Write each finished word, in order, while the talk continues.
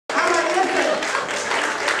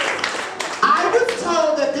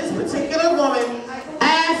woman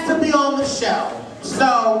asked to be on the show.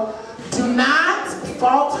 So do not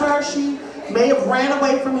fault her. She may have ran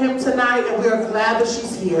away from him tonight, and we are glad that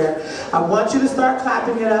she's here. I want you to start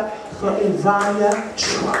clapping it up for Ivania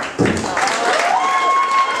Trump.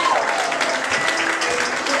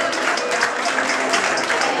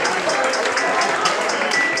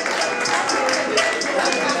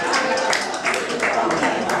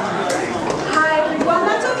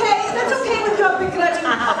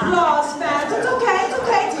 Applause, fans. It's okay,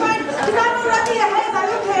 it's fine. You guys are running ahead. I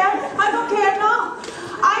don't care, no.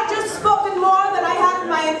 I just spoken more than I had in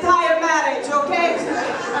my entire marriage, okay?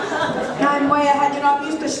 I'm way ahead, you know, I'm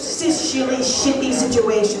used to shitty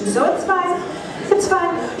situations, so it's fine. It's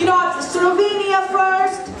fine. You know, Slovenia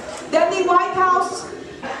first, then the White House.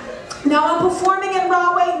 Now I'm performing in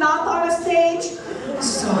Rahway, not on a stage.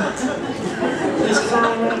 So, it's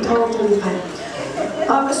fine, I'm totally fine.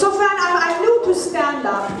 So fan, I'm new to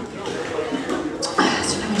stand-up.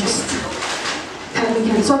 So let me just help me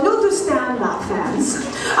here. So I'm new to stand-up, fans.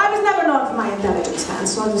 I was never known for my intelligence,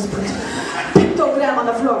 fans, so I'll just put pictogram on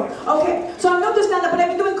the floor. Okay, so I'm new to stand-up, but I've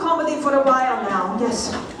been doing comedy for a while now.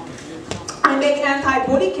 Yes. I make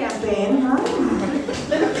anti-bully campaign.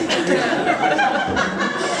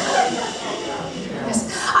 Yes.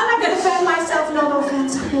 I'm not gonna defend myself, no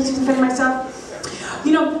offense. I'm not gonna defend myself.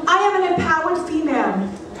 You know, I am an empowered female.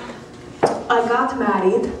 I got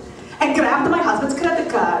married and grabbed my husband's credit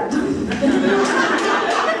card.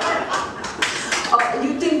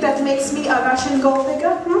 You think that makes me a Russian gold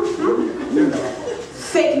digger?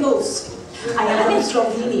 Fake news. I am from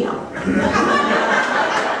Slovenia.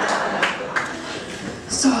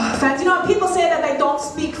 So, fans, you know, people say that I don't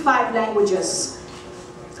speak 5 languages.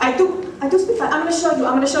 I do speak 5. I'm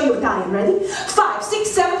gonna show you Italian. Ready? 5, 6,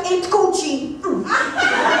 7, 8, Gucci.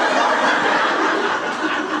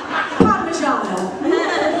 Parmigiano.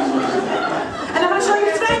 And I'm gonna show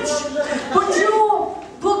you French. Bonjour,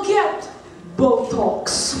 baguette,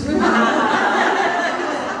 Botox.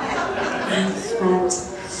 Fans.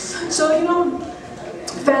 So, you know,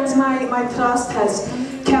 fans, my trust has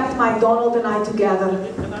kept my Donald and I together.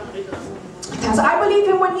 Because I believe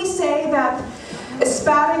him when he say that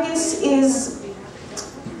asparagus is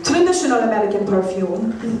traditional American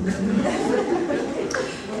perfume.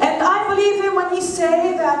 And I believe him when he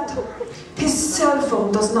say that his cell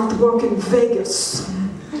phone does not work in Vegas.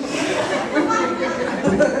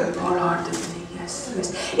 Yes.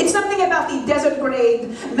 It's something about the desert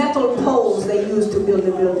grade metal poles they use to build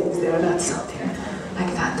the buildings there. That's something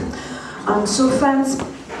like that. So fans,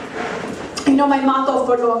 you know my motto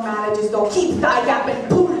for long marriages though, keep that gap and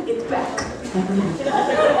pull it back.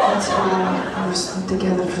 That's why we're still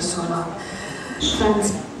together for so long.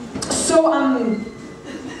 Friends. So,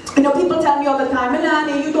 you know, people tell me all the time,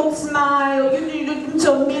 Melania, you don't smile, you're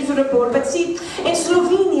so miserable. But see, in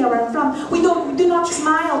Slovenia, where I'm from, we do not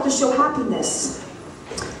smile to show happiness.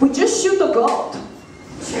 We just shoot a goat.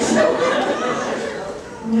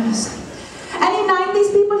 Yes. Any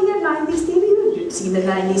 90s people here? 90s TV? You've seen the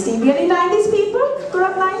 90s TV. Any 90s people? Grew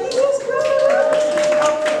up 90s? Yes,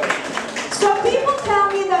 so people tell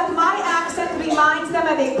me that my accent reminds them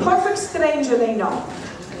of a perfect stranger they know,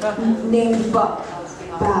 named Buck.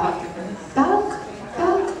 Balky. Oh,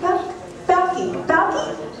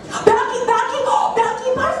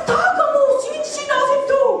 she knows it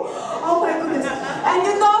too. Oh my goodness. And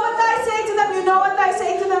you know what I say to them? You know what I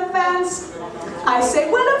say to them, fans? I say,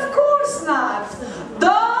 well, of course not.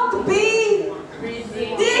 Don't be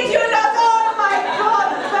ridiculous. Oh my God,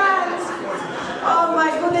 fans. Oh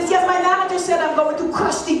my goodness. Yes, my manager said I'm going to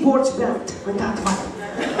crush the board's belt with that one.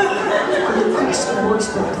 I'm going to crush the board's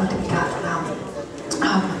belt with that now.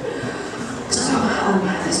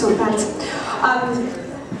 So fans.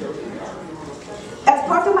 As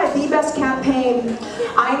part of my Be Best campaign,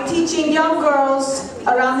 I'm teaching young girls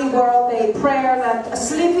around the world a prayer, a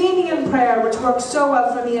Slovenian prayer, which works so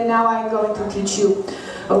well for me, and now I'm going to teach you.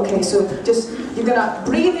 Okay, so just, you're gonna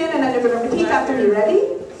breathe in and then you're gonna repeat after me.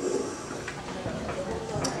 Ready?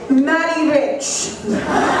 Maddie Rich.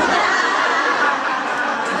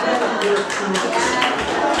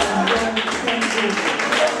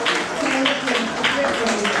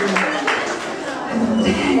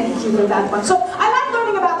 Thank you for that one. So I like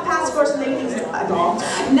learning about past first ladies at all.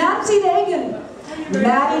 Nancy Reagan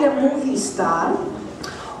married a movie star,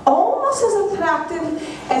 almost as attractive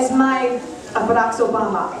as my Barack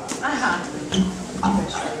Obama.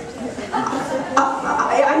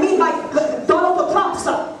 I mean like Donald Trump,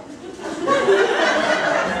 sir.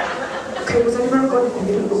 Okay, was anyone going to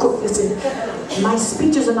listen? My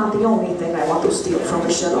speeches are not the only thing I want to steal from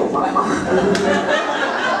Michelle Obama.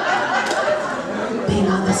 being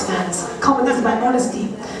honest, fans. Comedy is my honesty.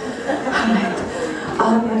 Alright.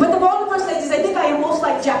 But of all the first ladies, I think I am most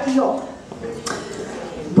like Jackie O.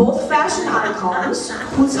 Both fashion icons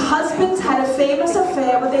whose husbands had a famous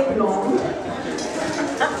affair with a blonde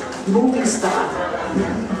movie star.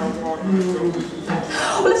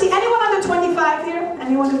 Well, let's see, anyone under 25 here?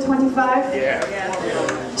 Anyone under 25?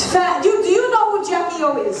 Yeah. Do you know who Jackie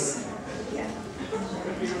O is? Yeah.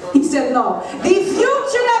 He said no. The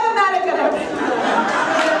future of America.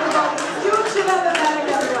 Future of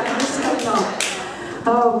America, everyone. He said no.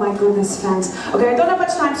 Oh my goodness, fans. Okay, I don't have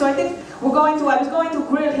much time, so I think I was going to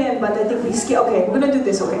grill him, but I think we skip. Okay, we're gonna do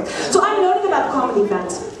this, okay. So I'm learning about comedy,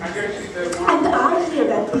 fans. And I hear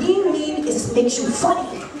that being mean makes you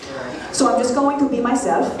funny. So I'm just going to be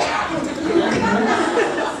myself.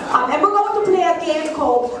 And we're going to play a game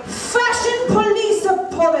called Fashion Police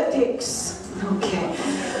of Politics. Okay.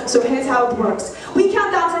 So here's how it works. We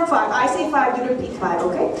count down from 5. I say 5, you repeat 5,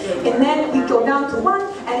 okay? And then we go down to 1,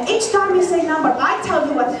 and each time we say number, I tell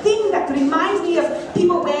you a thing that reminds me of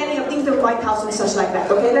people wearing of things in the White House and such like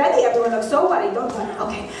that. Okay, ready? Everyone looks so worried. Don't worry.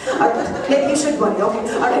 Okay. All right. Maybe you should worry. Okay.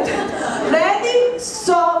 All right. Ready?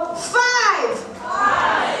 So 5.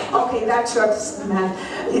 Okay, that shirt, man.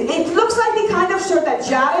 It looks like the kind of shirt that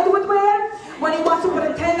Jared would wear when he wants to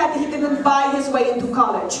pretend that he didn't buy his way into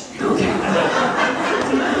college. Okay.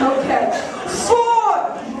 Okay.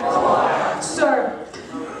 4. Sir,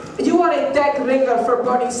 you are a dead ringer for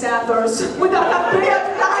Bernie Sanders without a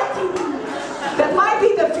beard like you. That might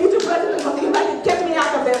be the future president of the United States. Get me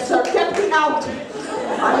out of there, sir. Get me out.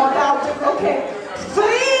 I want out. Okay.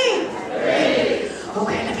 3.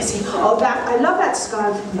 Okay, let me see. Oh, I love that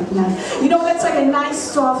scarf. You know, that's like a nice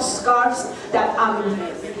soft scarf that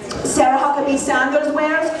Sarah Huckabee Sanders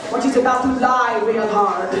wears when she's about to lie real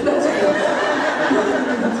hard. 2.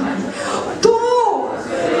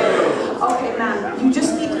 Okay, man, you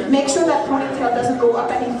just need to make sure that ponytail doesn't go up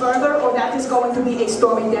any further, or that is going to be a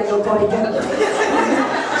story Daniel ponytail.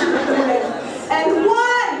 And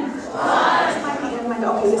 1.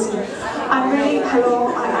 Okay, listen. I'm really, hello,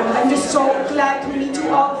 I'm just so glad to meet you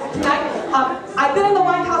all tonight. I've been in the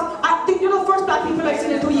White House. I think you're the first black people I've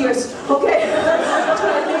seen in 2 years, okay?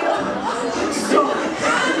 So,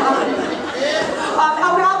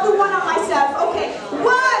 I'll do one on myself. Okay, 1.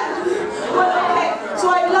 Okay, so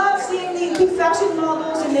I love seeing the fashion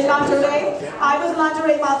models in the lingerie. I was a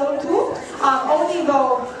lingerie model too, only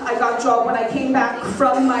though I got a job when I came back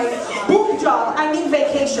from my boob job. I mean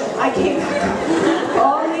vacation. I came back.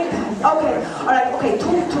 Only. Okay, alright, okay,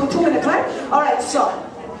 2 minutes, right? Alright, so,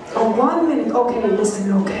 1 minute, okay,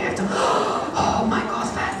 listen, okay, oh my god,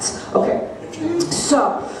 fans, okay,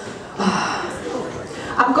 so,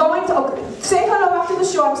 I'm going to, say hello after the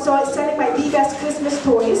show. I'm sending my Best Christmas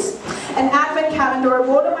toys, an advent calendar, a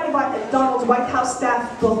load of my McDonald's White House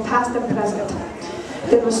staff, both past and present.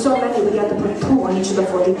 There were so many, we had to put 2 on each of the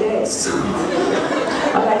 40 days.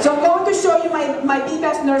 Alright, so I'm going to show you my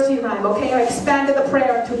Best nursery rhyme, okay? I expanded the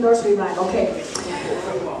prayer to nursery rhyme, okay?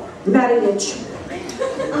 Marriage.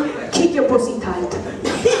 Keep your pussy tight.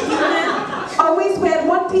 Always wear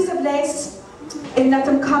 1 piece of lace and let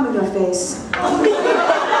them come in your face.